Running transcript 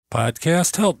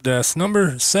Podcast Help Desk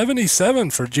number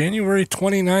 77 for January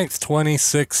 29th,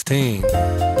 2016.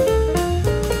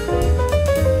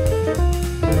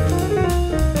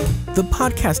 The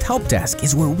Podcast Help Desk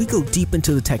is where we go deep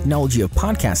into the technology of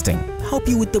podcasting, help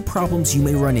you with the problems you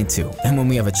may run into, and when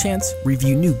we have a chance,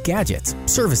 review new gadgets,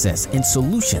 services, and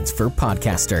solutions for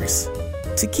podcasters.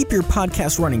 To keep your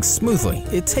podcast running smoothly,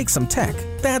 it takes some tech.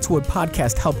 That's what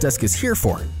Podcast Help Desk is here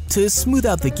for, to smooth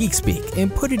out the geek speak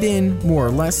and put it in, more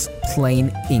or less,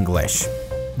 plain English.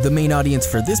 The main audience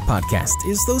for this podcast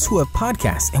is those who have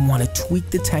podcasts and want to tweak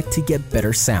the tech to get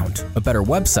better sound, a better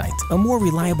website, a more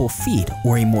reliable feed,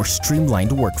 or a more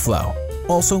streamlined workflow.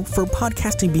 Also, for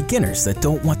podcasting beginners that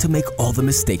don't want to make all the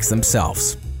mistakes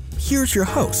themselves. Here's your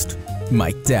host,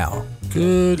 Mike Dell.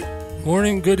 Good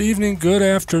morning, good evening, good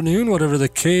afternoon, whatever the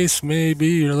case may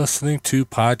be. You're listening to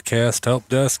Podcast Help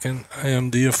Desk, and I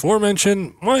am the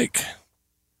aforementioned Mike.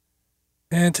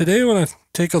 And today I want to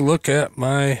take a look at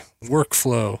my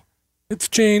workflow. It's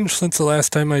changed since the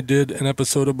last time I did an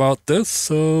episode about this,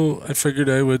 so I figured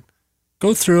I would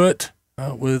go through it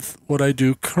with what I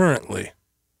do currently.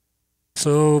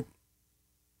 So,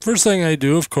 first thing I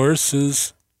do, of course,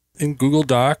 is in Google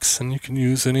Docs, and you can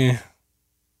use any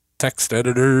text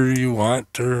editor you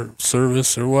want or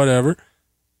service or whatever.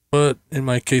 But in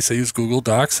my case, I use Google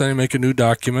Docs, and I make a new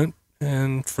document.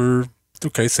 And for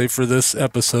this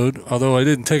episode, although I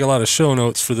didn't take a lot of show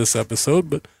notes for this episode,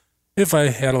 but if I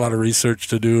had a lot of research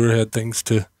to do or had things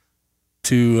to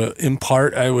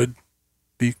impart, I would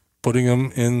be putting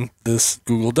them in this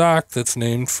Google Doc that's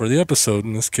named for the episode,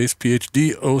 in this case,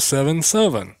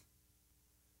 PHD077.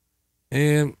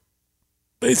 And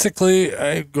basically,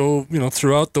 I go,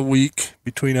 throughout the week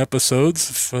between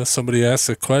episodes. If somebody asks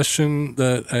a question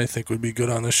that I think would be good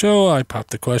on the show, I pop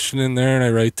the question in there and I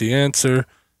write the answer.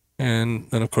 And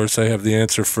then, of course, I have the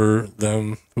answer for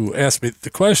them who asked me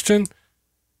the question,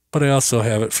 but I also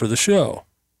have it for the show.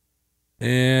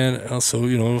 And also,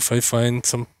 if I find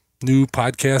some new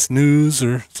podcast news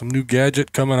or some new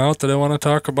gadget coming out that I want to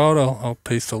talk about, I'll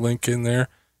paste a link in there.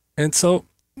 And so,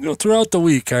 throughout the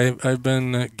week, I've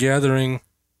been gathering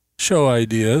show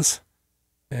ideas.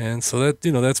 And so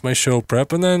that's my show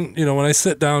prep. And then, when I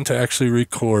sit down to actually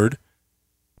record,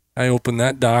 I open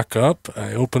that doc up.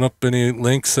 I open up any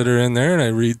links that are in there and I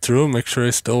read through them, make sure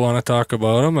I still want to talk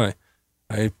about them.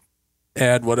 I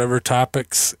add whatever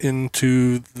topics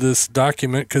into this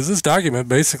document, because this document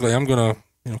basically I'm going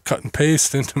to cut and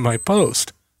paste into my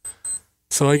post.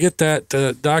 So I get that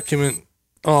document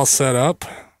all set up,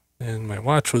 and my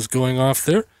watch was going off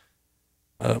there.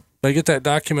 I get that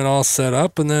document all set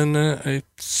up, and then I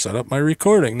set up my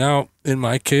recording. Now, in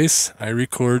my case, I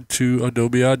record to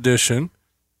Adobe Audition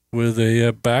with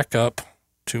a backup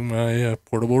to my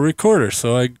portable recorder.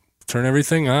 So I turn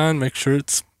everything on, make sure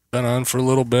it's been on for a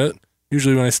little bit.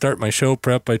 Usually when I start my show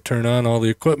prep, I turn on all the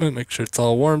equipment, make sure it's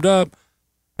all warmed up.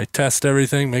 I test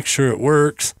everything, make sure it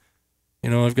works.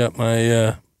 I've got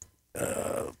my,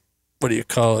 the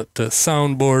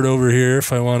soundboard over here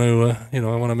if I want to,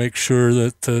 I want to make sure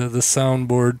that the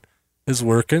soundboard is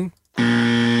working.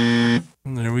 And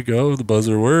there we go, the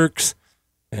buzzer works.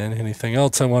 And anything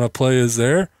else I want to play is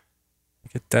there.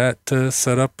 Get that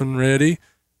set up and ready.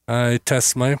 I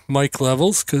test my mic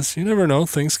levels, because you never know,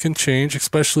 things can change,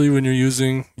 especially when you're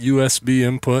using USB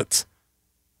inputs.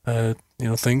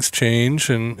 Things change,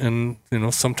 and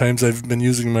sometimes I've been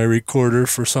using my recorder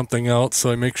for something else,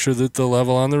 so I make sure that the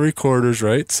level on the recorder's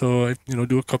right. So I,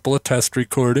 do a couple of test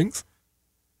recordings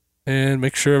and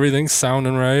make sure everything's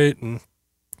sounding right and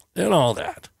all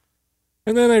that.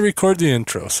 And then I record the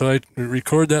intro. So I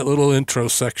record that little intro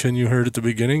section you heard at the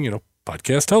beginning,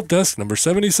 Podcast Help Desk number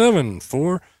 77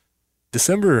 for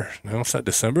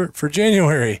for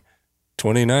January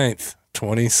 29th,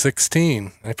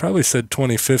 2016. I probably said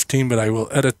 2015, but I will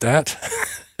edit that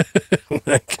when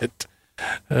I get,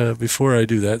 before I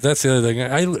do that. That's the other thing.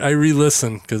 I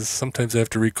re-listen, because sometimes I have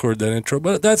to record that intro,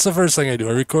 but that's the first thing I do.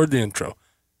 I record the intro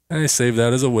and I save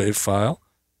that as a WAV file.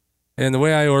 And the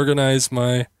way I organize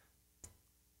my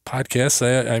podcasts,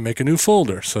 I make a new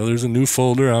folder. So there's a new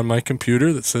folder on my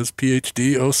computer that says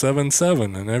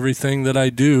PHD077, and everything that I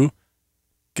do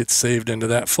gets saved into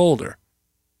that folder.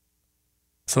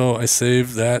 So I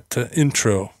save that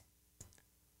intro.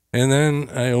 And then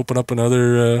I open up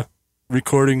another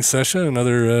recording session,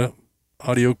 another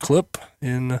audio clip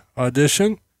in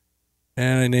Audition,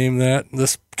 and I name that, in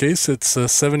this case, it's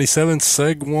 77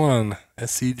 Seg 1,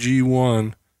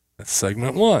 SEG1, that's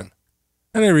segment 1.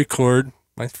 And I record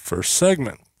my first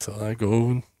segment. So I go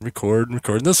and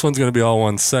record. This one's going to be all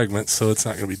one segment, so it's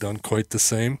not going to be done quite the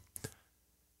same.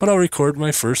 But I'll record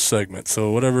my first segment.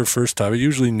 So whatever first topic,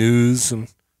 usually news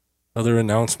and other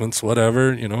announcements,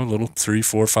 whatever, a little 3,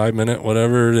 4, 5 minute,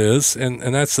 whatever it is. And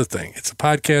that's the thing. It's a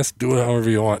podcast. Do it however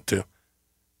you want to.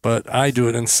 But I do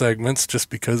it in segments just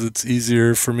because it's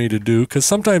easier for me to do. Because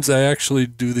sometimes I actually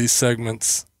do these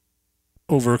segments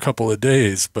over a couple of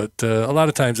days. But a lot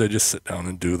of times I just sit down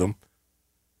and do them.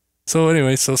 So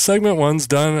anyway, so segment 1's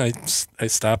done. I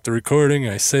stop the recording.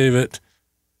 I save it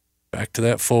back to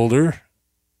that folder.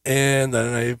 And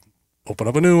then I open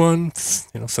up a new one,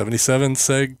 77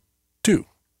 seg 2.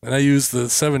 And I use the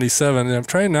 77, and I'm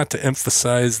trying not to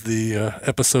emphasize the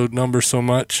episode number so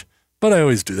much, but I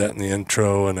always do that in the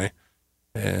intro, and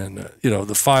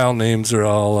the file names are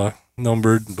all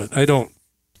numbered, but I don't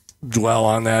dwell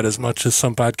on that as much as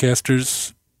some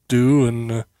podcasters do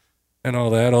and all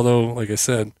that. Although, like I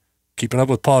said, keeping up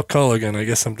with Paul Culligan, I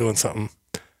guess I'm doing something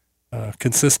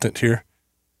consistent here.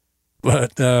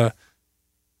 But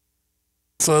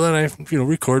so then I,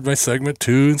 record my segment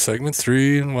 2 and segment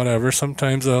 3 and whatever.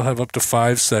 Sometimes I'll have up to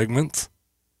 5 segments.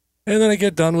 And then I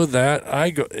get done with that.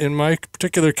 In my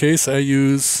particular case, I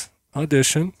use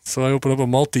Audition. So I open up a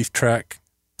multi-track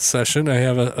session. I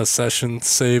have a session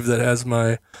saved that has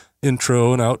my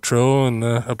intro and outro and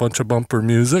a bunch of bumper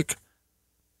music.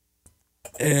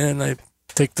 And I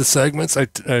take the segments. I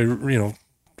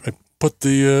put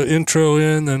the intro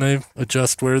in, and I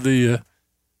adjust where the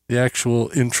actual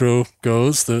intro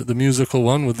goes, the musical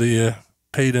one with the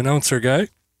paid announcer guy.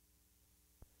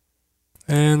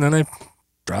 And then I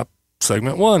drop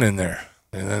segment 1 in there.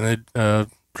 And then I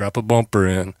drop a bumper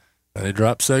in. And I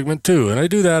drop segment 2. And I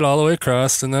do that all the way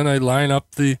across. And then I line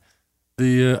up the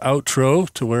outro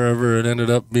to wherever it ended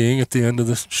up being at the end of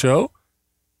the show.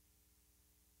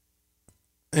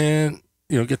 And,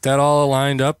 get that all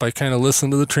lined up. I kind of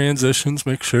listen to the transitions,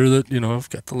 make sure that, I've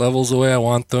got the levels the way I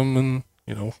want them, and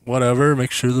whatever,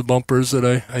 make sure the bumpers that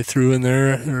I threw in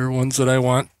there are ones that I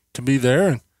want to be there.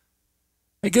 And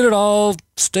I get it all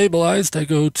stabilized. I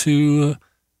go to,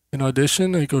 in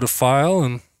Audition, I go to File,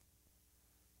 and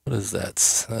what is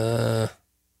that?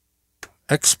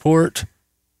 Export,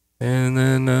 and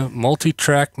then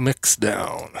multi-track mix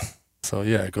down. So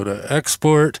yeah, I go to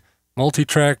Export,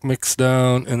 multi-track mix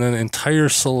down, and then entire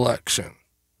selection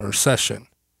or session.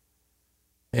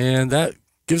 And that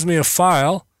gives me a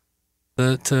file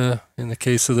that, in the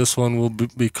case of this one, will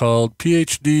be called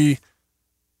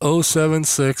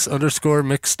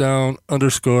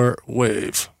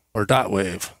PHD076_mixdown_wave, or dot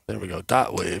wave. There we go,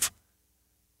 dot wave.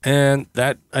 And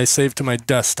that I saved to my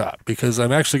desktop because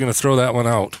I'm actually going to throw that one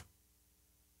out.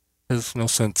 There's no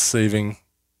sense saving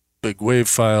big wave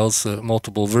files,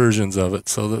 multiple versions of it.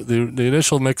 So the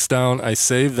initial mixdown, I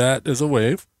save that as a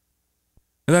wave.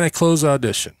 And then I close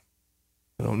Audition.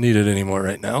 I don't need it anymore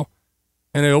right now.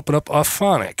 And I open up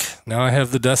Auphonic. Now I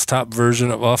have the desktop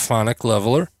version of Auphonic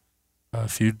Leveler.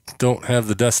 If you don't have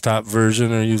the desktop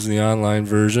version or using the online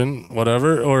version,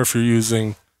 whatever, or if you're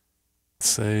using,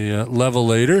 say,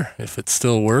 Levelator, if it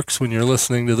still works when you're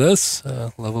listening to this.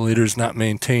 Levelator is not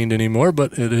maintained anymore,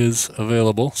 but it is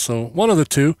available. So one of the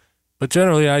two. But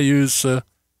generally I use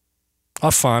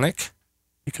Auphonic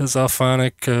because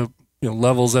Auphonic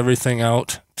levels everything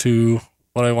out to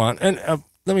what I want. And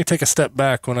let me take a step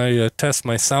back. When I test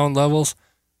my sound levels,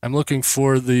 I'm looking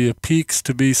for the peaks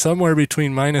to be somewhere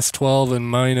between -12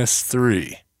 and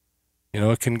 -3.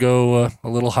 It can go a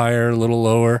little higher, a little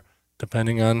lower,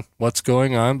 depending on what's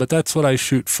going on, but that's what I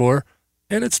shoot for.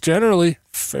 And it's generally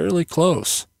fairly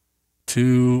close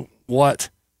to what,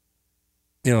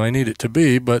 I need it to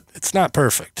be, but it's not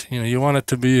perfect. You want it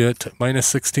to be at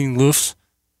 -16 loofs.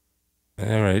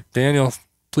 All right, Daniel,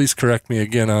 please correct me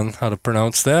again on how to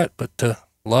pronounce that, but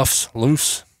lufs,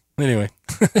 loose. Anyway,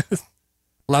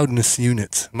 loudness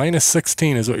units.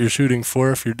 -16 is what you're shooting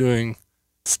for if you're doing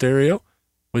stereo,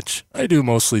 which I do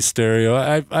mostly stereo.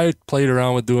 I played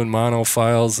around with doing mono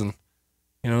files, and,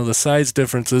 the size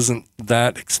difference isn't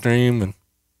that extreme, and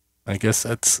I guess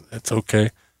that's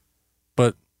okay.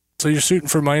 But, so you're shooting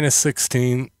for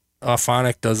 -16.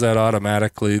 Auphonic does that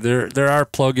automatically. There are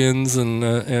plugins,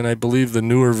 and I believe the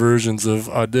newer versions of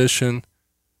Audition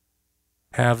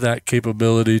have that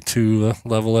capability to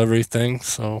level everything.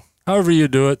 So however you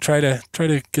do it, try to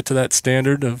get to that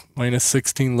standard of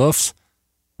 -16 lufs,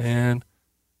 and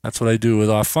that's what I do with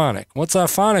Auphonic. Once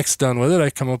Auphonic's done with it,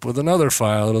 I come up with another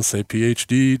file. It'll say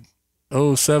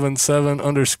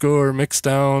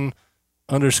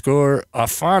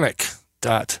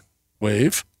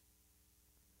PHD077_mixdown_Auphonic.wave.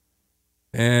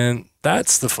 And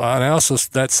that's the file. And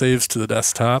that saves to the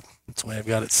desktop. That's the way I've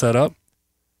got it set up.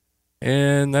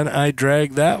 And then I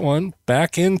drag that one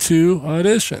back into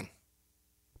Audition.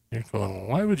 You're going,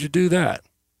 why would you do that?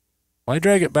 I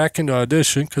drag it back into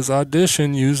Audition because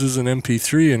Audition uses an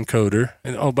MP3 encoder.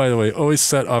 And oh, by the way, always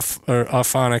set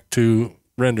Auphonic to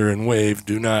render in WAV.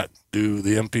 Do not do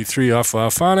the MP3 off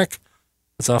Auphonic,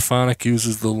 because Auphonic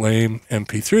uses the lame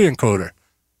MP3 encoder,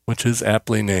 which is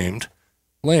aptly named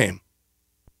lame.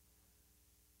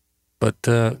 But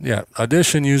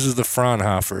Audition uses the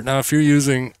Fraunhofer. Now, if you're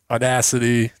using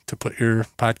Audacity to put your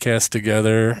podcast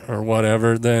together or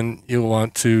whatever, then you'll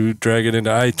want to drag it into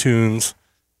iTunes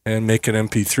and make an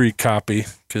MP3 copy,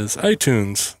 because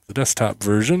iTunes, the desktop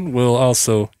version, will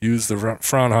also use the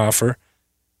Fraunhofer.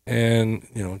 And,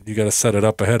 you got to set it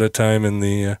up ahead of time in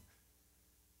the,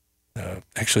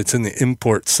 actually it's in the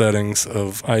import settings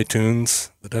of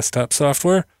iTunes, the desktop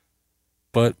software.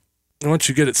 But once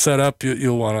you get it set up,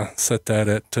 you'll want to set that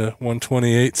at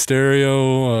 128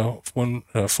 stereo,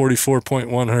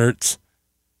 44.1 hertz,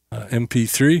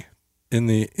 MP3 in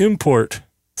the import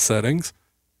settings.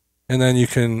 And then you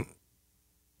can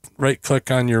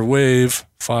right-click on your WAV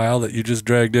file that you just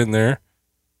dragged in there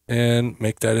and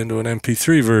make that into an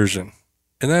MP3 version.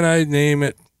 And then I name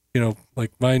it,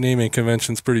 like my naming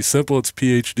convention's pretty simple. It's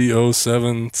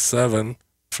PHD077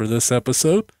 for this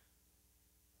episode,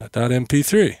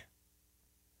 .mp3.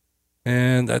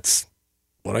 And that's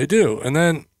what I do. And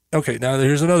then, okay, now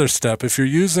here's another step. If you're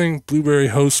using Blueberry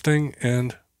hosting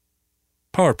and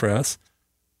PowerPress,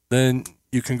 then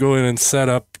you can go in and set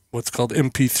up what's called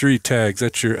MP3 tags.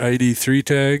 That's your ID3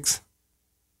 tags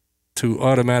to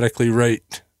automatically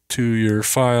write to your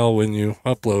file when you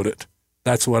upload it.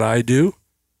 That's what I do.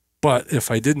 But if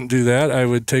I didn't do that, I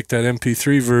would take that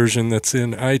MP3 version that's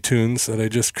in iTunes that I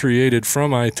just created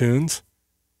from iTunes.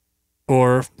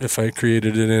 Or if I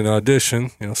created it in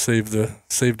Audition, saved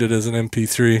it as an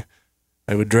MP3,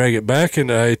 I would drag it back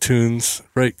into iTunes,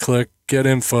 right-click, get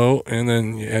info, and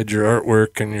then you add your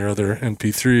artwork and your other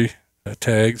MP3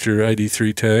 tags, your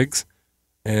ID3 tags.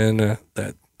 And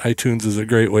that iTunes is a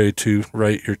great way to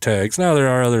write your tags. Now, there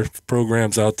are other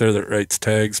programs out there that writes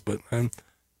tags, but I'm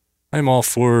all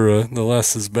for the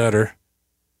less is better.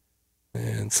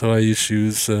 And so I just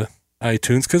use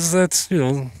iTunes because that's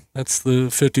the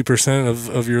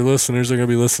 50% of your listeners are going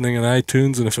to be listening in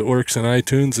iTunes, and if it works in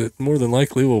iTunes, it more than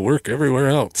likely will work everywhere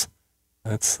else.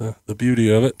 That's the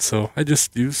beauty of it. So I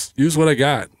just use what I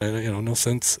got. And, no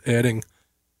sense adding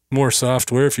more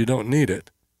software if you don't need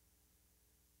it.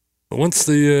 But once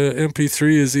the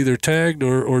MP3 is either tagged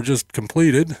or just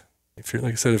completed, if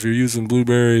you're using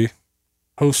Blueberry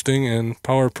hosting and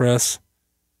PowerPress,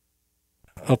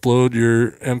 upload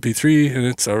your MP3 and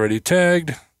it's already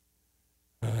tagged.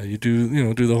 You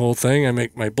do the whole thing. I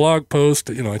make my blog post.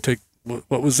 I take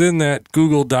what was in that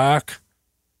Google Doc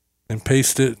and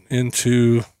paste it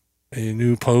into a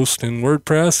new post in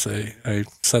WordPress. I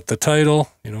set the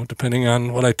title, depending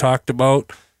on what I talked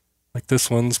about. Like this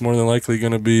one's more than likely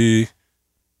going to be,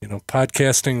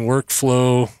 podcasting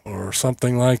workflow or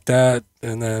something like that.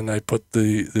 And then I put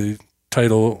the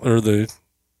title or the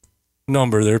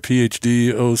number there,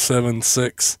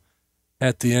 PHD076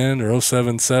 at the end, or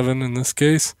 077 in this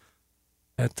case,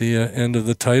 at the end of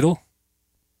the title.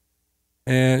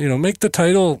 And, make the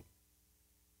title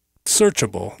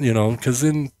searchable, because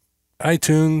in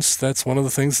iTunes, that's one of the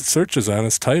things it searches on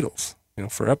is titles,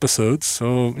 for episodes.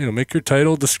 So, make your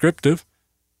title descriptive.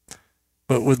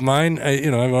 But with mine,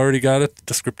 I've already got a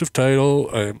descriptive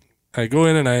title. I go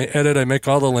in and I edit, I make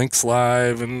all the links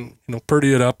live and,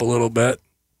 pretty it up a little bit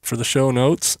for the show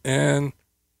notes, and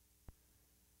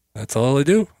that's all I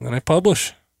do. Then I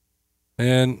publish.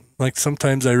 And like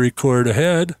sometimes I record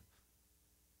ahead,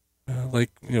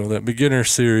 that beginner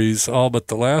series, all but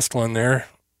the last one there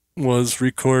was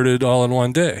recorded all in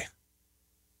one day.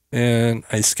 And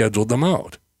I scheduled them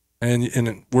out. And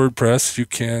in WordPress, you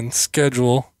can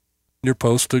schedule your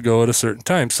post to go at a certain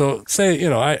time. So say,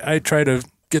 I try to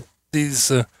get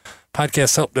these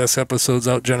podcast help desk episodes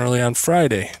out generally on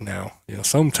Friday now,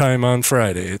 sometime on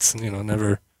Friday. It's,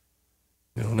 never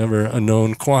a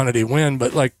known quantity when,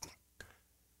 but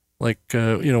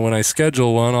when I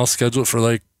schedule one, I'll schedule it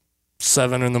for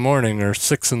 7 in the morning or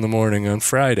 6 in the morning on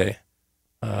Friday.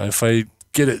 If I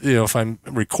get it, if I'm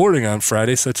recording on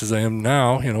Friday, such as I am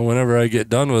now, whenever I get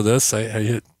done with this, I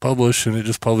hit publish and it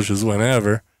just publishes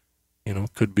whenever.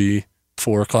 Could be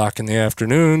 4 o'clock in the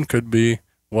afternoon, could be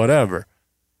whatever.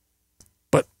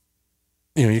 But,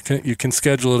 you can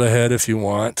schedule it ahead if you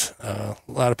want. A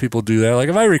lot of people do that. Like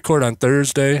if I record on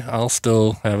Thursday, I'll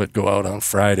still have it go out on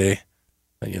Friday,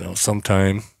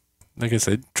 sometime. Like I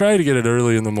said, try to get it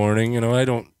early in the morning.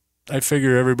 I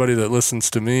figure everybody that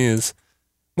listens to me is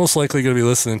most likely going to be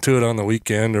listening to it on the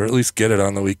weekend, or at least get it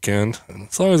on the weekend. And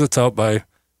as long as it's out by,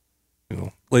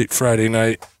 late Friday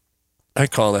night, I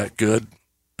call that good.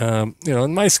 And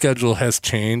my schedule has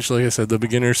changed. Like I said, the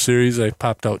beginner series, I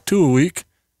popped out 2 a week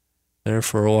there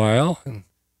for a while, and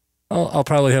I'll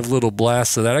probably have little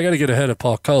blasts of that. I got to get ahead of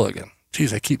Paul Culligan.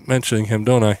 Jeez, I keep mentioning him,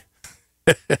 don't I?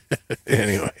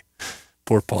 Anyway,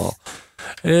 poor Paul.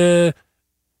 But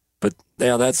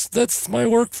yeah, that's my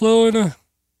workflow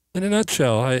in a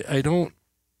nutshell. I don't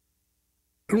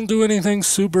do anything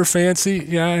super fancy.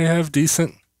 Yeah, I have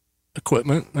decent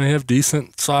equipment. I have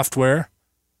decent software.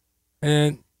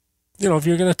 And, if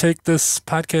you're going to take this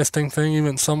podcasting thing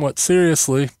even somewhat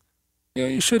seriously,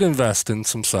 you should invest in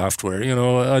some software.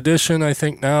 Audition, I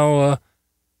think now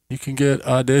you can get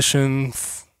Audition,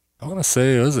 I want to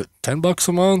say, is it $10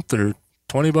 a month or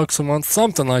 $20 a month?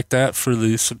 Something like that for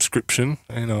the subscription.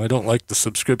 I don't like the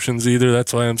subscriptions either.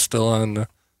 That's why I'm still on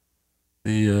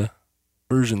the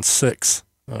version 6.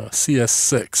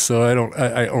 CS6, so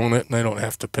I own it and I don't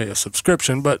have to pay a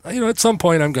subscription, but at some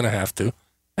point I'm going to have to,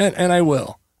 and I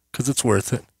will, because it's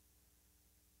worth it.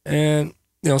 And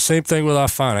same thing with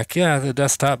Auphonic. Yeah, the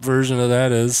desktop version of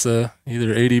that is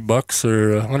either $80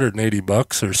 or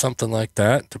 $180 or something like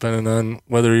that, depending on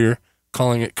whether you're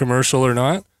calling it commercial or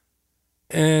not.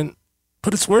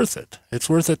 But it's worth it. It's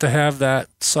worth it to have that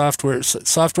software that's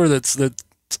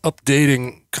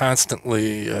updating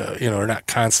constantly, or not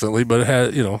constantly, but it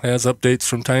has updates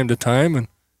from time to time,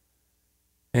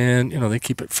 and they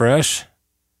keep it fresh.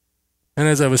 And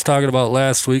as I was talking about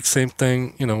last week, same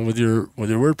thing, with your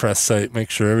WordPress site, make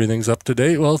sure everything's up to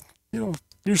date. Well,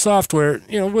 your software,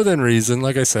 within reason.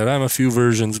 Like I said, I'm a few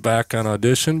versions back on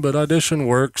Audition, but Audition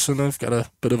works, and I've got a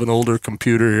bit of an older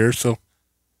computer here, so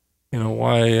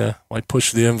why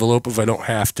push the envelope if I don't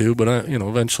have to? But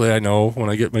eventually I know when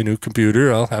I get my new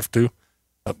computer, I'll have to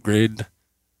upgrade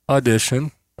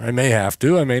Audition. I may have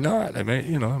to, I may not. I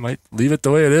might leave it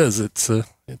the way it is.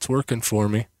 It's working for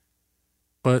me.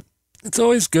 But it's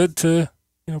always good to,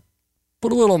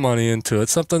 put a little money into it,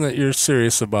 something that you're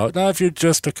serious about. Now, if you're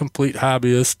just a complete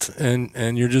hobbyist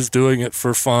and you're just doing it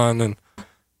for fun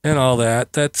and all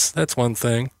that, that's one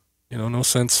thing. No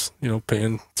sense,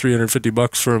 paying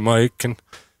 $350 for a mic and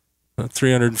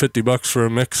 $350 for a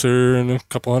mixer and a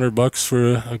couple $100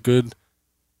 for a good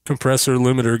compressor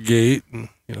limiter gate. And,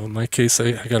 in my case,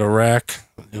 I got a rack,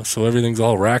 so everything's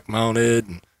all rack mounted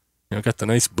and, got the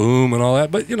nice boom and all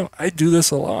that. But, I do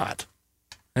this a lot.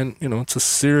 And, it's a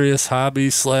serious hobby /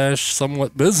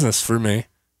 somewhat business for me.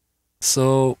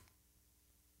 So,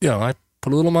 I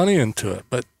put a little money into it.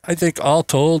 But I think all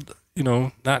told,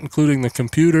 not including the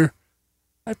computer,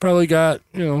 I probably got,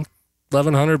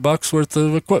 $1,100 worth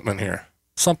of equipment here.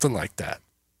 Something like that.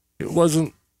 It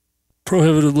wasn't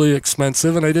prohibitively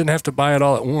expensive, and I didn't have to buy it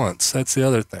all at once. That's the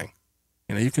other thing.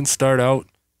 You can start out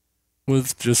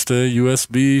with just a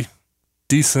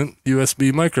decent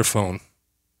USB microphone.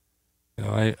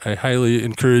 I highly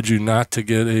encourage you not to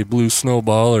get a Blue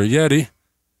Snowball or Yeti,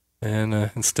 and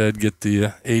instead get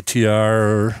the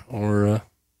ATR or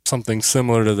something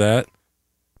similar to that.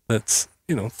 That's,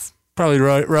 probably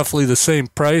roughly the same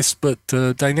price, but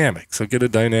dynamic. So get a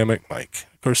dynamic mic.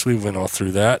 Of course, we went all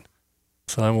through that,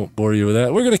 so I won't bore you with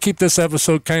that. We're going to keep this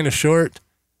episode kind of short.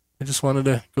 I just wanted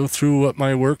to go through what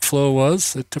my workflow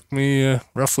was. It took me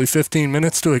roughly 15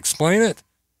 minutes to explain it.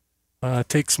 It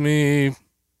takes me,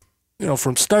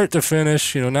 from start to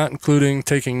finish, not including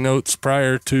taking notes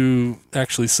prior to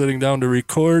actually sitting down to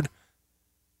record.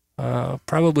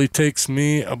 Probably takes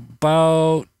me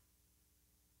about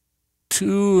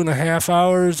 2.5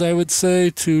 hours, I would say,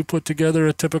 to put together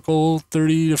a typical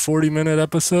 30 to 40 minute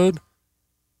episode.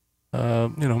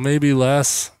 Maybe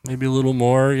less, maybe a little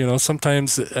more.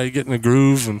 Sometimes I get in the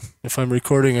groove, and if I'm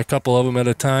recording a couple of them at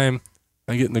a time,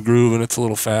 I get in the groove and it's a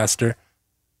little faster.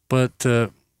 But,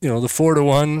 the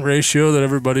 4-to-1 ratio that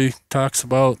everybody talks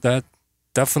about, that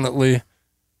definitely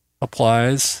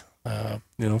applies. If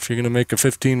you're going to make a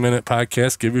 15-minute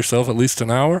podcast, give yourself at least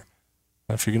an hour.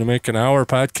 If you're going to make an hour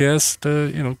podcast,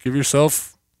 give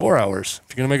yourself 4 hours.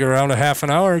 If you're going to make it around a half an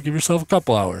hour, give yourself a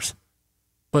couple hours.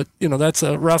 But, that's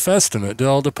a rough estimate. It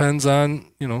all depends on,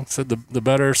 the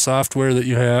better software that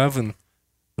you have and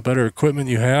the better equipment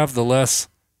you have, the less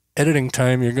editing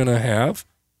time you're going to have.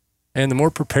 And the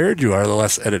more prepared you are, the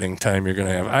less editing time you're going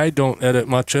to have. I don't edit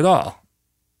much at all.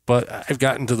 But I've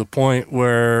gotten to the point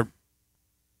where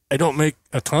I don't make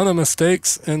a ton of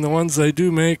mistakes, and the ones I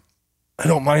do make, I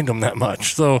don't mind them that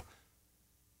much. So,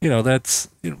 that's,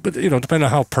 but, depending on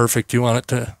how perfect you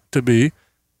want it to be,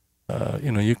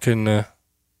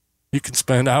 you can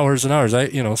spend hours and hours.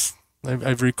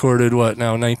 I've recorded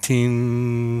now,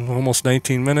 almost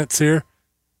 19 minutes here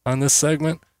on this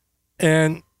segment.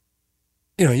 And,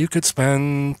 you could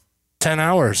spend 10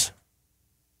 hours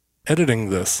editing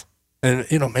this and,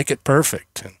 make it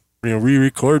perfect and,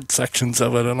 re-record sections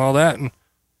of it and all that. And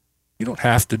you don't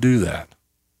have to do that.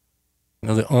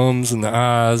 The ums and the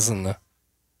ahs and the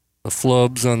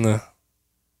flubs on the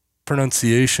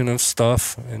pronunciation of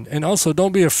stuff. And also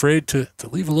don't be afraid to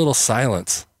leave a little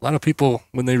silence. A lot of people,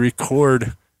 when they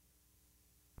record,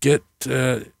 get,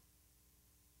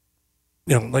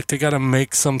 like they got to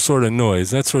make some sort of noise.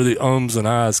 That's where the ums and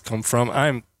ahs come from.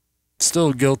 I'm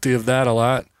still guilty of that a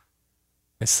lot.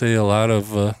 I say a lot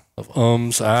of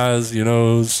ums, ahs,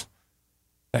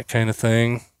 that kind of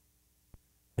thing.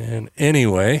 And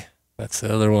anyway, that's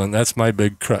the other one. That's my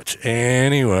big crutch.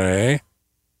 Anyway,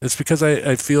 it's because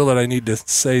I feel that I need to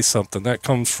say something. That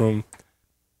comes from,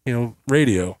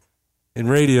 radio. In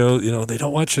radio, they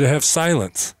don't want you to have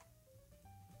silence.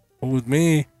 But with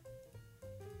me,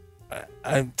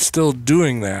 I'm still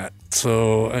doing that.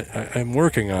 So I'm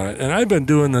working on it. And I've been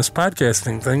doing this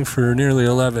podcasting thing for nearly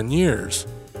 11 years.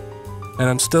 And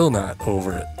I'm still not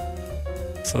over it.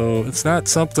 So it's not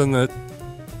something that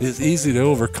is easy to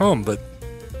overcome, but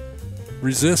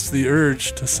resist the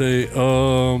urge to say,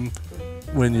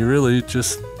 when you really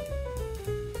just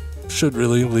should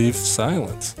really leave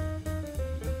silence.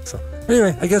 So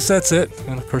anyway, I guess that's it.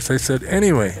 And of course I said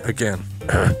anyway again.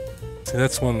 See,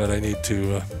 that's one that I need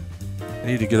to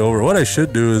get over. What I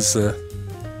should do is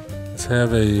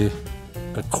have a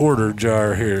quarter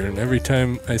jar here, and every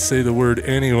time I say the word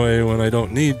anyway when I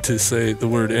don't need to say the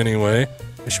word anyway,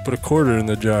 I should put a quarter in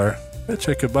the jar. I bet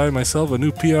you I could buy myself a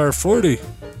new PR40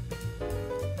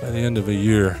 by the end of a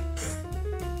year.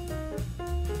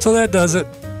 So that does it.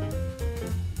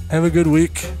 Have a good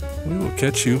week. We will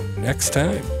catch you next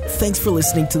time. Thanks for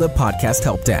listening to the Podcast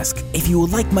Help Desk. If you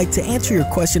would like Mike to answer your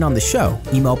question on the show,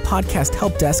 email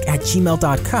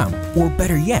podcasthelpdesk@gmail.com, or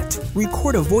better yet,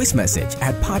 record a voice message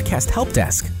at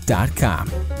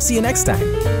podcasthelpdesk.com. See you next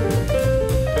time.